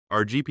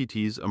Are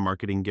GPTs a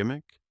marketing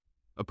gimmick?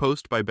 A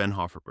post by Ben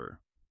Hofferper.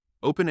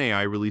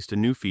 OpenAI released a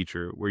new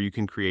feature where you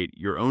can create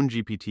your own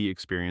GPT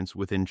experience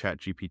within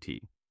ChatGPT.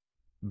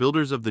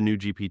 Builders of the new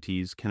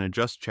GPTs can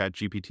adjust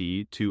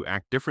ChatGPT to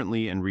act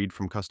differently and read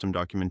from custom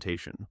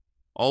documentation,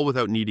 all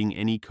without needing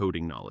any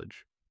coding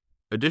knowledge.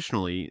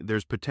 Additionally,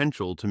 there's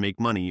potential to make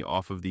money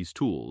off of these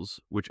tools,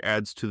 which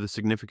adds to the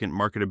significant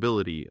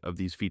marketability of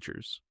these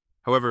features.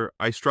 However,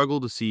 I struggle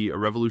to see a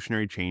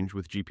revolutionary change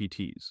with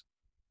GPTs.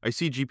 I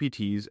see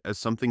GPTs as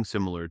something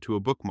similar to a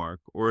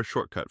bookmark or a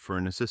shortcut for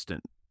an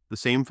assistant. The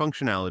same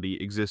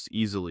functionality exists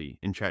easily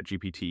in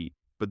ChatGPT,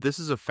 but this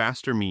is a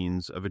faster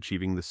means of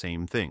achieving the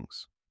same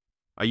things.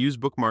 I use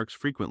bookmarks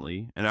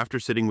frequently, and after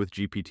sitting with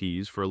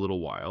GPTs for a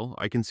little while,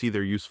 I can see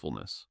their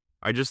usefulness.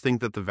 I just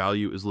think that the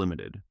value is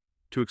limited.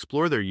 To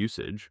explore their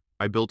usage,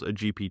 I built a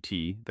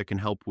GPT that can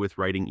help with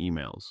writing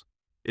emails.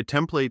 It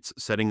templates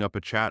setting up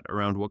a chat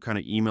around what kind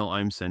of email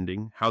I'm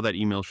sending, how that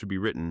email should be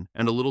written,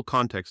 and a little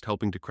context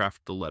helping to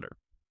craft the letter.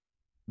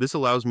 This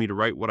allows me to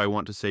write what I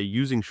want to say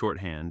using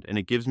shorthand, and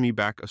it gives me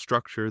back a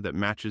structure that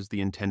matches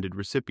the intended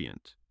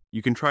recipient.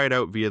 You can try it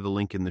out via the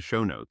link in the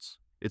show notes.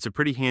 It's a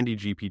pretty handy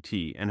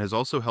GPT and has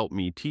also helped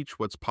me teach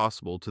what's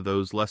possible to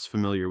those less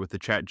familiar with the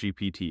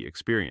ChatGPT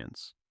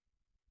experience.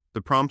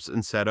 The prompts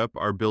and setup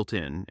are built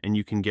in, and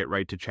you can get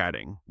right to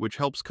chatting, which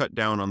helps cut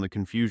down on the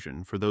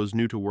confusion for those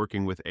new to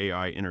working with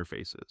AI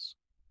interfaces.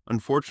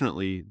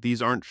 Unfortunately,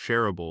 these aren't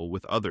shareable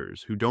with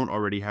others who don't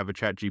already have a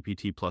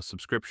ChatGPT Plus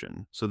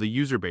subscription, so the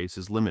user base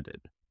is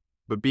limited.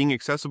 But being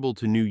accessible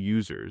to new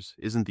users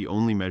isn't the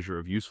only measure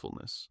of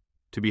usefulness.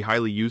 To be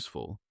highly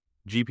useful,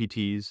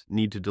 GPTs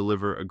need to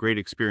deliver a great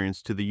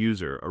experience to the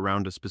user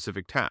around a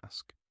specific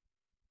task.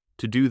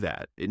 To do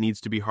that, it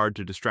needs to be hard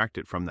to distract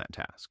it from that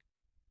task.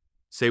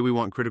 Say we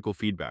want critical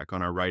feedback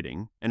on our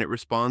writing, and it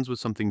responds with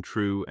something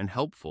true and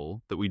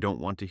helpful that we don't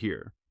want to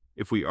hear.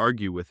 If we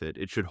argue with it,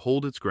 it should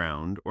hold its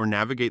ground or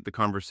navigate the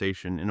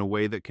conversation in a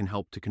way that can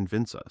help to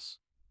convince us.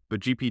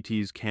 But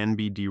GPTs can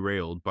be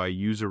derailed by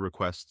user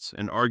requests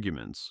and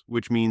arguments,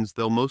 which means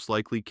they'll most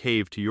likely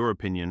cave to your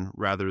opinion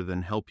rather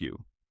than help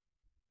you.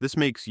 This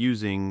makes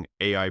using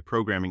AI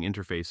programming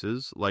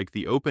interfaces, like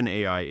the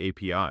OpenAI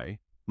API,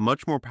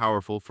 much more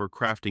powerful for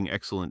crafting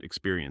excellent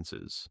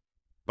experiences.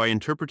 By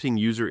interpreting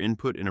user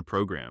input in a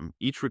program,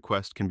 each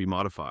request can be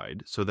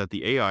modified so that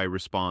the AI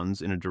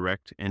responds in a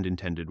direct and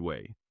intended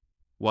way.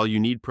 While you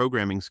need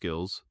programming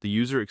skills, the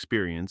user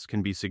experience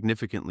can be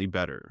significantly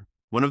better.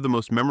 One of the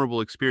most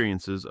memorable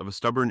experiences of a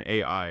stubborn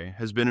AI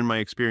has been in my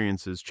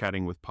experiences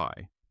chatting with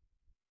Pi.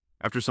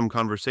 After some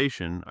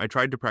conversation, I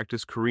tried to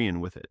practice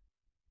Korean with it.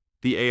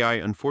 The AI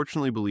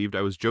unfortunately believed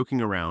I was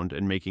joking around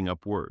and making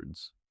up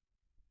words.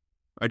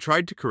 I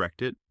tried to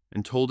correct it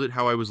and told it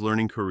how I was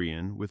learning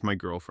Korean with my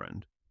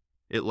girlfriend.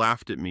 It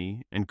laughed at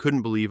me and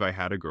couldn't believe I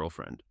had a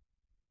girlfriend.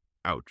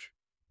 Ouch.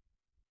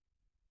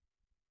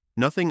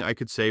 Nothing I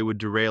could say would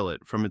derail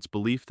it from its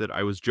belief that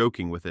I was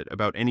joking with it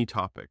about any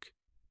topic.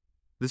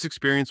 This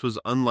experience was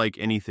unlike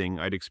anything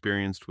I'd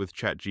experienced with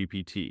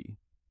ChatGPT.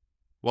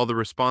 While the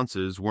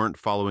responses weren't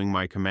following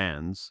my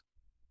commands,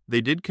 they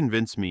did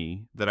convince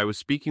me that I was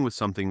speaking with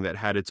something that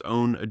had its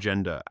own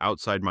agenda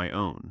outside my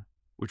own,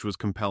 which was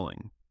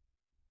compelling.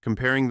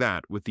 Comparing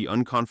that with the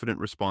unconfident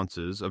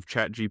responses of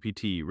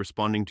ChatGPT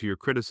responding to your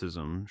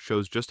criticism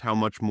shows just how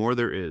much more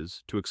there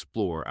is to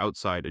explore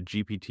outside a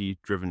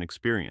GPT-driven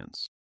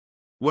experience.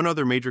 One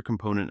other major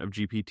component of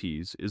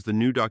GPTs is the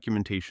new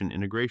documentation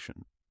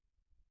integration.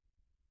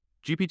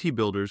 GPT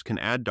builders can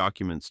add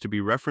documents to be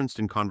referenced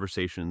in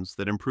conversations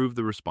that improve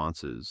the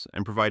responses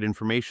and provide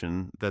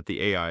information that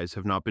the AIs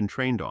have not been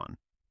trained on.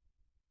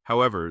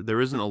 However,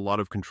 there isn't a lot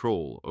of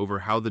control over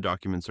how the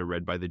documents are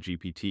read by the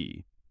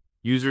GPT.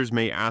 Users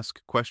may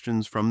ask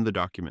questions from the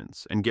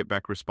documents and get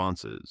back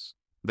responses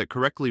that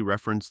correctly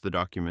reference the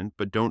document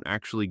but don't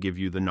actually give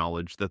you the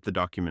knowledge that the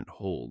document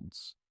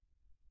holds.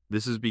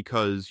 This is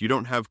because you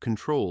don't have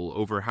control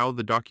over how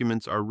the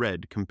documents are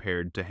read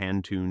compared to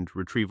hand-tuned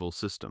retrieval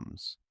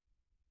systems.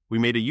 We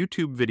made a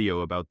YouTube video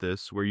about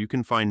this where you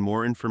can find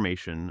more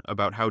information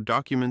about how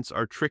documents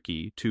are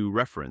tricky to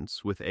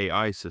reference with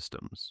AI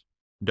systems.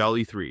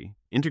 DALL-E 3.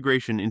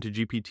 Integration into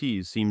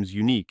GPTs seems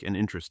unique and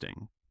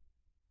interesting.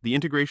 The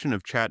integration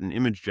of chat and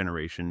image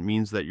generation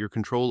means that your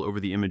control over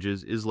the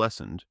images is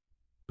lessened,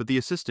 but the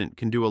assistant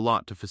can do a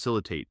lot to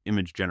facilitate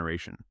image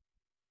generation.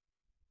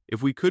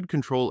 If we could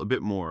control a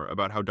bit more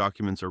about how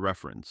documents are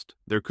referenced,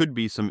 there could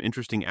be some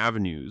interesting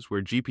avenues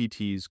where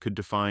GPTs could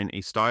define a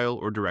style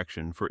or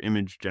direction for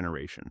image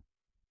generation.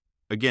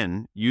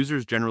 Again,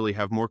 users generally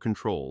have more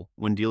control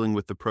when dealing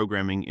with the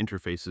programming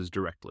interfaces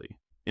directly.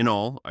 In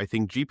all, I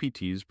think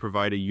GPTs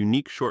provide a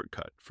unique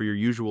shortcut for your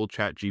usual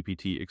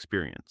ChatGPT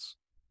experience.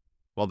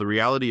 While the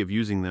reality of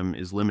using them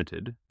is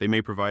limited, they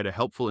may provide a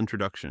helpful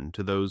introduction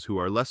to those who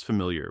are less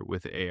familiar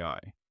with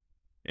AI.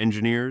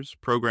 Engineers,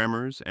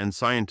 programmers, and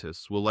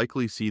scientists will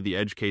likely see the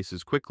edge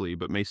cases quickly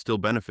but may still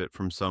benefit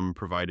from some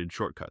provided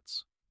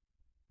shortcuts.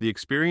 The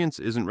experience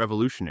isn't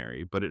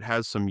revolutionary, but it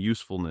has some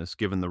usefulness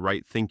given the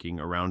right thinking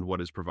around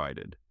what is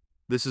provided.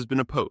 This has been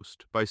a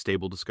post by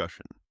Stable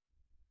Discussion.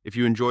 If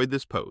you enjoyed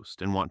this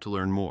post and want to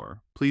learn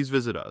more, please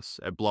visit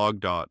us at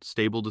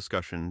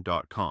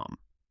blog.stablediscussion.com.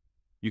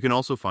 You can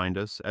also find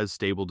us as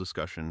Stable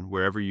Discussion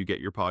wherever you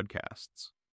get your podcasts.